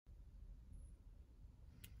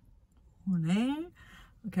Morning.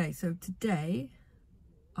 Okay, so today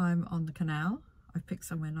I'm on the canal. I've picked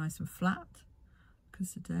somewhere nice and flat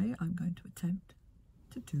because today I'm going to attempt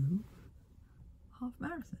to do half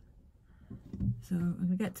marathon. So I'm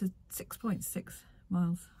going to get to 6.6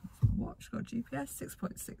 miles. Watch, got GPS,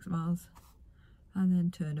 6.6 miles, and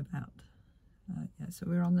then turn about. Yeah, so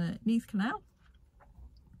we're on the Neath Canal.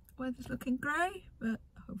 Weather's looking grey, but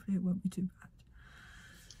hopefully it won't be too bad.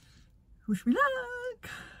 Wish me luck!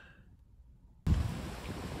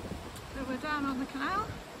 So we're down on the canal.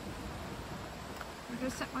 I'm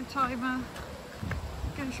going to set my timer. I'm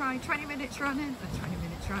going to try 20 minutes running,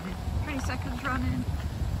 20 seconds running,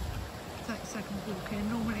 30 seconds walking.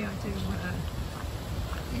 Normally I do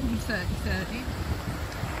 30-30. So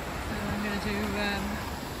I'm going to do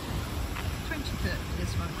 20-30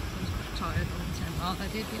 this one. I was quite tired on the 10 mile I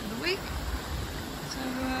did the other week. So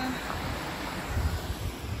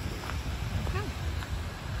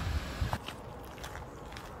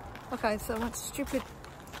okay, so my stupid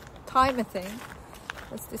timer thing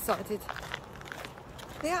has decided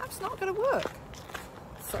the app's not going to work.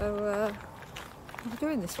 So I'm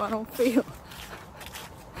doing this one on feel.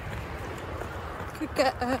 Could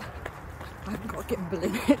get, I haven't got a gimbal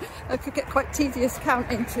in it, I could get quite tedious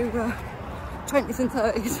counting to 20s and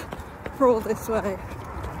 30s for all this way.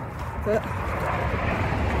 But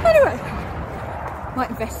anyway, might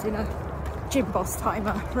invest in a gym boss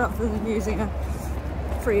timer rather than using a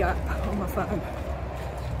free app on my phone.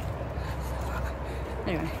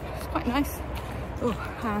 Anyway, it's quite nice. Oh,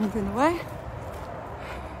 hand in the way.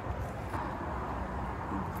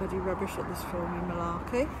 Bloody rubbish at this filming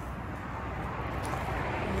malarkey.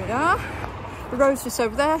 Here we are. The road's just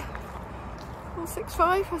over there.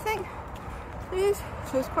 465, I think it is.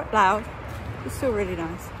 So it's quite loud. It's still really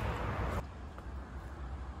nice. I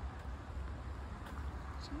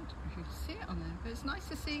don't know if you can see it on there, but it's nice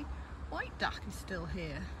to see white duck is still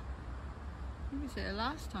here. He was here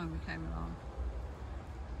last time we came along.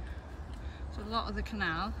 So a lot of the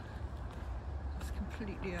canal is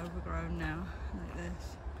completely overgrown now, like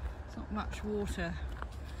this. There's not much water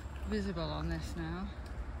visible on this now.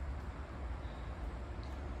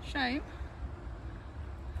 Shame.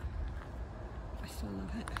 I still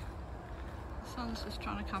love it. The sun's just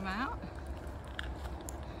trying to come out.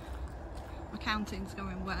 My counting's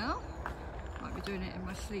going well. Might be doing it in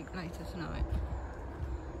my sleep later tonight.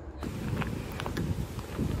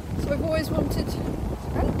 So I've always wanted to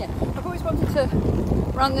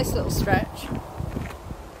run this little stretch.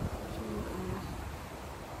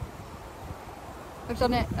 I've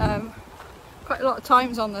done it quite a lot of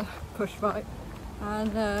times on the push bike,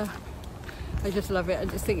 and I just love it. I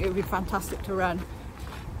just think it would be fantastic to run.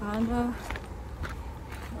 And oh,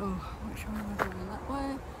 which way am I going? That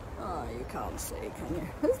way? Oh, you can't see, can you?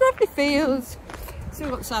 There's lovely fields.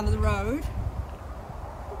 Still got the sound of the road.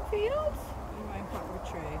 Fields? I'm right in front of a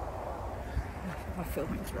tree. My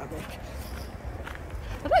filming's rubbish.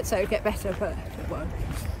 I'd like to say it would get better, but it won't.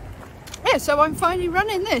 Yeah, so I'm finally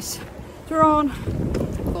running this. We're on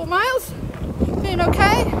 4 miles. Doing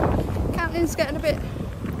okay. Counting's getting a bit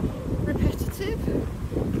repetitive.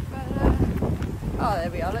 But, oh,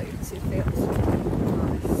 there we are. Look, you can see the fields.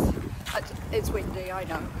 Nice. It's windy, I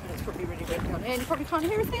know, and it's probably really windy on here. You probably can't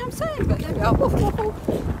hear anything I'm saying, but there we are. Woof, woof, woof.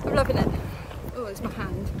 I'm loving it. Oh, it's my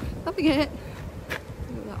hand. Loving it.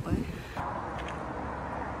 Go that way.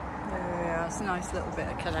 There we are. It's a nice little bit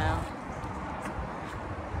of canal.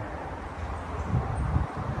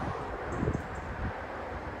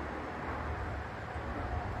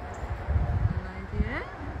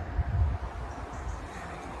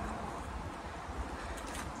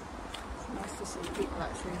 It's nice to see people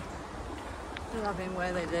actually loving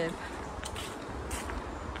where they live.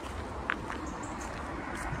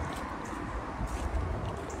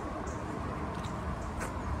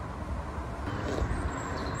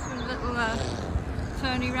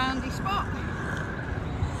 Turny roundy spot.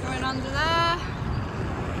 Going under there,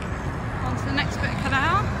 onto the next bit of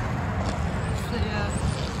canal. It's the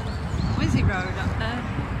Wizzy Road up there,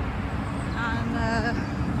 and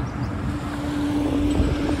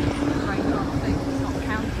rain on thing, it's not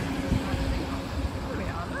counted. Here we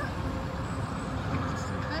are, look. Just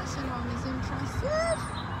in case anyone is interested.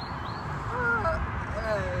 Oh,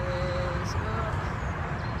 there it is.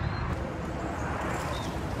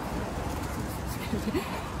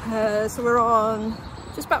 So we're on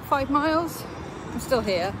just about 5 miles. I'm still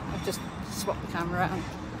here. I've just swapped the camera out.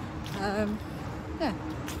 Yeah.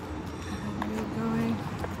 And we're going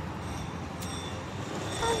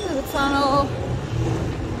under the tunnel.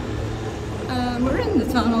 We're in the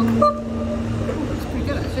tunnel. Looks pretty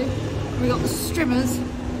good actually. We got the streamers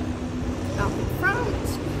out in front.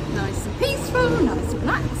 Nice and peaceful, nice and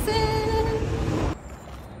relaxing.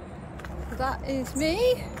 That is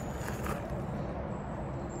me.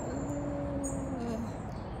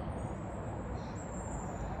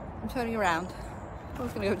 I'm turning around. I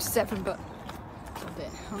was going to go to 7, but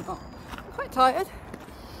I'm not. I'm quite tired.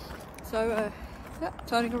 So, yeah,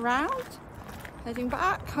 turning around, heading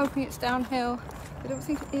back, hoping it's downhill. I don't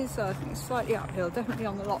think it is, though. I think it's slightly uphill. Definitely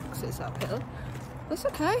on the locks it's uphill. That's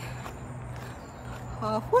okay.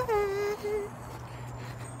 Halfway.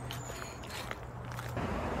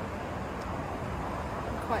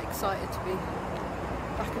 I'm quite excited to be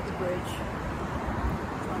back at the bridge.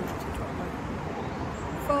 Trying not to drop my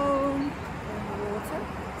phone in the water.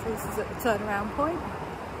 So this is at the turnaround point.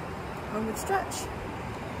 Homeward stretch.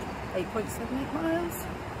 8.78 miles.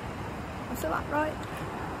 Was that right?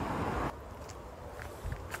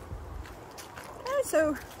 Okay,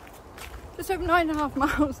 so just over 9.5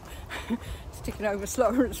 miles. It's ticking over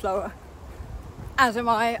slower and slower. As am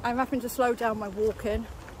I. I'm having to slow down my walking.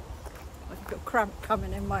 I've got cramp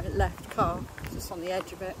coming in my left calf, just on the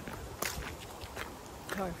edge of it.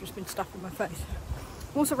 Oh, I've just been stuffing my face.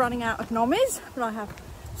 I'm also running out of nommies, but I have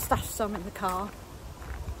stashed some in the car.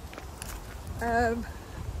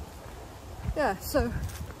 Yeah, so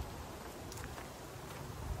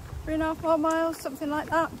 3.5 more miles, something like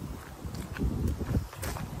that.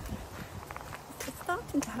 It's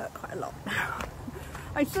starting to hurt quite a lot now.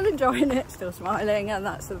 I'm still enjoying it, still smiling, and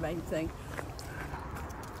that's the main thing.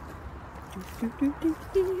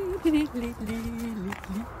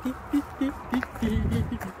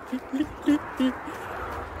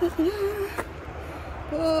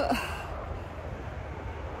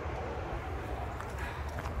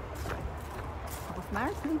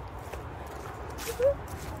 Marathon.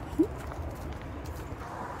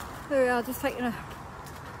 There we are, just taking a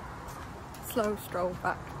slow stroll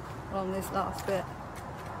back along this last bit.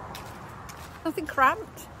 Nothing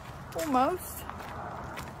cramped, almost.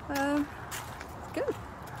 Good.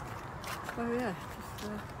 So yeah,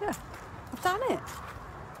 just, yeah, I've done it.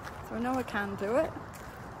 So I know I can do it.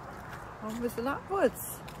 Onwards and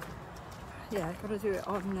upwards. Yeah, I've got to do it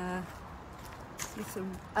on with some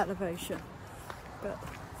elevation. But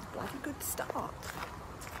it's a bloody good start.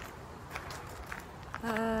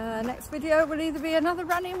 Next video will either be another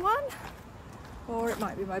running one, or it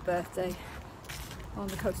might be my birthday on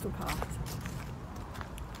the coastal path.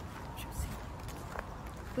 Shall see.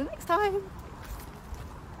 Till next time.